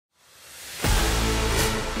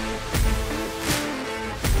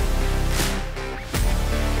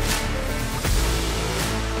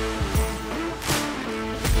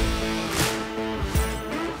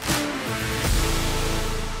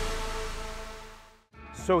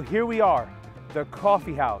So here we are, the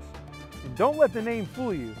coffee house. And don't let the name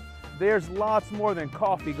fool you. There's lots more than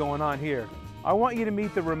coffee going on here. I want you to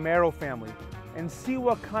meet the Romero family and see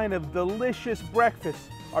what kind of delicious breakfasts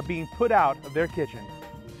are being put out of their kitchen.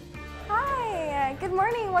 Hi, good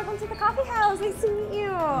morning. Welcome to the coffee house. Nice to meet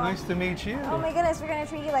you. Nice to meet you. Oh my goodness, we're gonna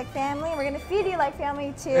treat you like family. We're gonna feed you like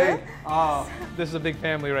family too. Hey, this is a big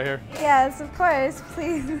family right here. Yes, of course,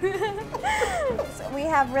 please. So we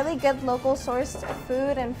have really good local sourced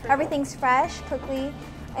food and everything's fresh, quickly,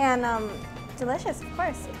 and delicious, of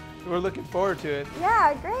course. We're looking forward to it.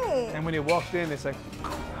 Yeah, great. And when you walked in, it's like...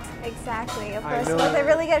 Exactly, of course, with a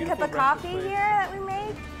really good cup of coffee here that we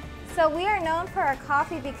make. So we are known for our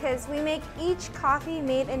coffee because we make each coffee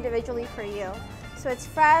made individually for you. So it's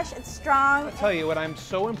fresh, it's strong. I'll tell you what I'm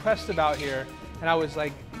so impressed about here, and I was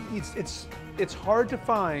like, it's hard to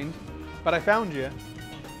find, but I found you.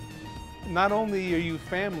 Not only are you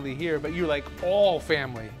family here, but you're like all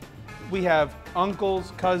family. We have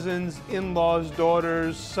uncles, cousins, in-laws,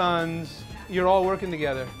 daughters, sons. You're all working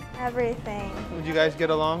together. Everything. Would you guys get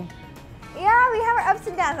along? Yeah, we have our ups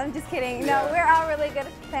and downs. I'm just kidding. Yeah. No, we're all really good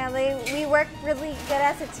family. We work really good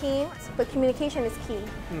as a team, but communication is key.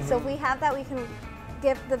 So if we have that, we can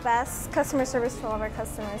give the best customer service to all of our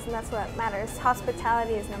customers, and that's what matters.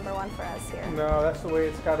 Hospitality is #1 for us here. No, that's the way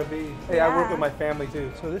it's got to be. Hey, I work with my family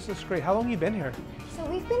too, so this is great. How long have you been here? So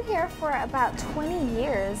we've been here for about 20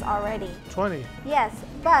 years already. 20? Yes,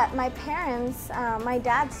 but my parents, my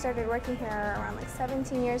dad started working here around like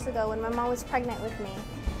 17 years ago when my mom was pregnant with me.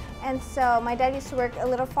 And so my dad used to work a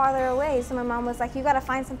little farther away, so my mom was like, you gotta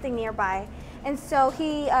find something nearby. And so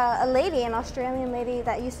he, a lady, an Australian lady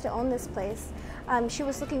that used to own this place, she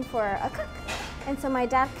was looking for a cook. And so my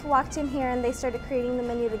dad walked in here and they started creating the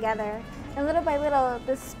menu together. And little by little,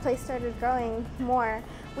 this place started growing more.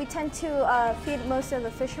 We tend to feed most of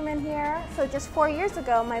the fishermen here. So just 4 years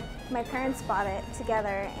ago, my parents bought it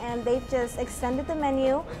together and they've just extended the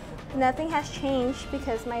menu. Nothing has changed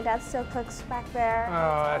because my dad still cooks back there.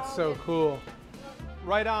 Oh, that's so cool.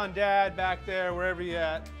 Right on, Dad, back there, wherever you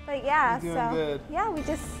at. But yeah, you're doing good. Yeah,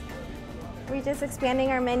 we're just expanding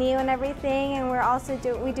our menu and everything, and we're also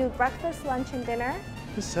we do breakfast, lunch, and dinner.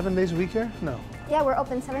 This 7 days a week here? No. Yeah, we're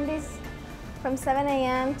open 7 days, from 7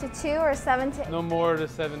 a.m. to 2 or 7 to... No more to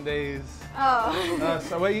 7 days. Oh.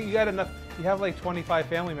 So well, you got enough. You have like 25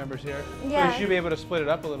 family members here. Yeah. So you should be able to split it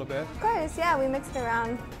up a little bit. Of course, yeah, we mixed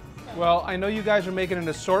around. Well, I know you guys are making an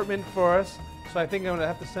assortment for us, so I think I'm gonna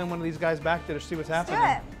have to send one of these guys back there to see what's happening.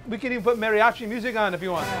 Let's do it. We can even put mariachi music on if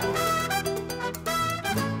you want.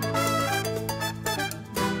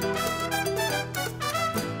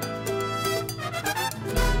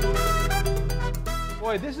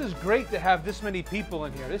 Boy, this is great to have this many people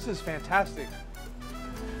in here. This is fantastic.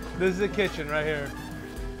 This is the kitchen right here.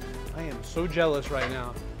 I am so jealous right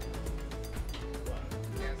now.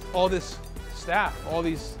 All this staff, all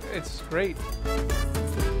these, it's great.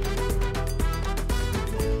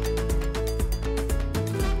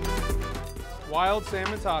 Wild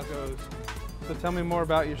salmon tacos. So tell me more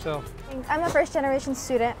about yourself. I'm a first-generation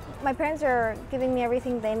student. My parents are giving me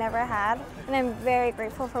everything they never had, and I'm very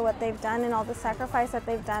grateful for what they've done and all the sacrifice that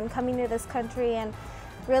they've done coming to this country and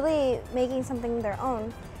really making something their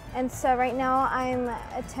own. And so right now I'm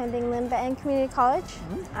attending Lynn Community College.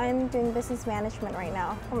 I'm doing business management right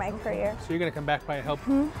now for my career. So you're going to come back by and help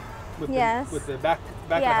with, with the back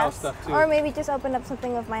of house stuff too? Or maybe just open up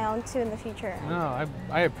something of my own too in the future. No,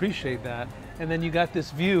 I appreciate that. And then you got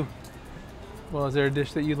this view. Well, is there a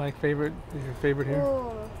dish that you like favorite? Is your favorite here?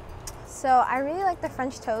 Ooh. So I really like the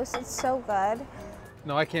French toast. It's so good.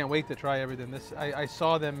 No, I can't wait to try everything. I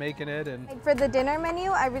saw them making it, and for the dinner menu,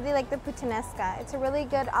 I really like the puttanesca. It's a really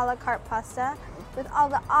good a la carte pasta with all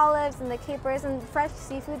the olives and the capers and fresh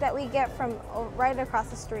seafood that we get from right across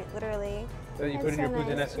the street, literally. that you put in your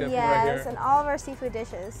puttanesca right here. Yes, and all of our seafood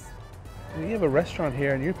dishes. You have a restaurant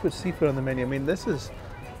here, and you put seafood on the menu. I mean, this is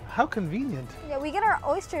how convenient. Yeah, we get our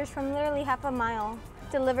oysters from literally half a mile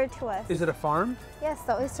delivered to us. Is it a farm? Yes,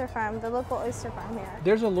 the oyster farm, the local oyster farm here.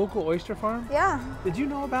 There's a local oyster farm? Yeah. Did you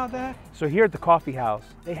know about that? So here at the coffee house,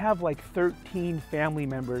 they have like 13 family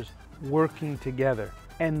members working together.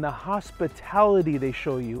 And the hospitality they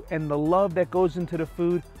show you and the love that goes into the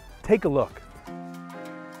food, take a look.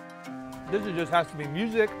 This just has to be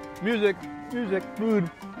music, music, music,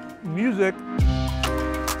 food, music.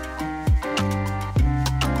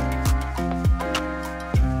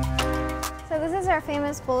 So this is our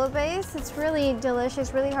famous bouillabaisse. It's really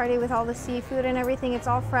delicious, really hearty with all the seafood and everything. It's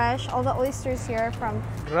all fresh. All the oysters here are from...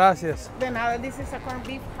 Gracias. De nada, this is a corned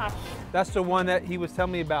beef hash. That's the one that he was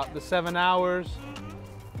telling me about, the 7 hours.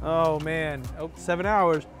 Oh man, 7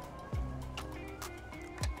 hours.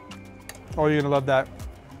 Oh, you're gonna love that.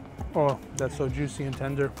 Oh, that's so juicy and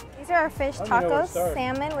tender. These are our fish I don't even know where to tacos, start.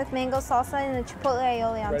 salmon with mango salsa and a chipotle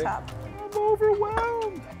aioli on Ready? top. I'm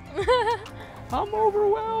overwhelmed. I'm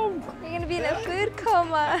overwhelmed. You're gonna be in a food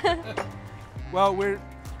coma. Well, we're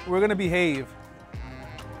gonna behave,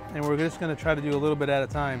 and we're just gonna try to do a little bit at a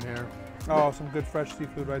time here. Oh, some good fresh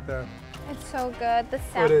seafood right there. It's so good, the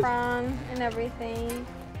Oh, it is. saffron and everything.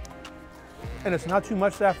 And it's not too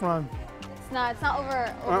much saffron. It's not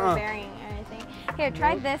overbearing or anything. Here,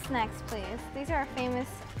 try this next, please. These are our famous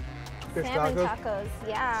Fish salmon tacos? tacos.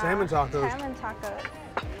 Yeah. Salmon tacos. Salmon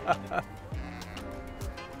tacos.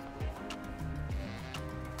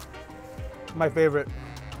 My favorite.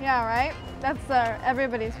 Yeah, right? That's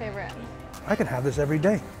everybody's favorite. I can have this every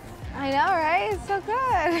day. I know, right? It's so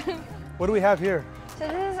good. What do we have here? So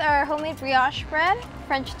this is our homemade brioche bread,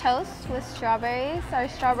 French toast with strawberries, our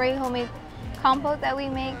strawberry homemade compote that we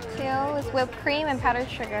make too with whipped cream and powdered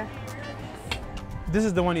sugar. This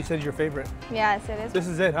is the one you said is your favorite. Yes, it is. This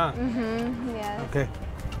is it, huh? Mm-hmm, yes. Okay.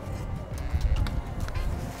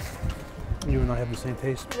 You and I have the same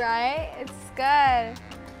taste. Right? It's good.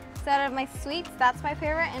 So out of my sweets, that's my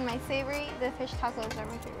favorite, and my savory, the fish tacos are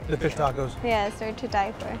my favorite. The fish tacos. Yes, they're to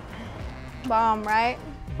die for. Bomb, right?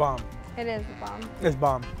 Bomb. It is a bomb. It's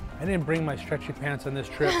bomb. I didn't bring my stretchy pants on this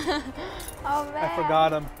trip. Oh man. I forgot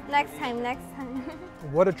them. Next time, next time.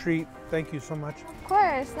 What a treat. Thank you so much. Of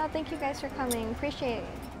course. No, thank you guys for coming. Appreciate it.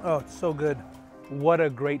 Oh, it's so good. What a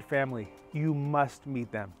great family. You must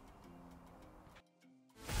meet them.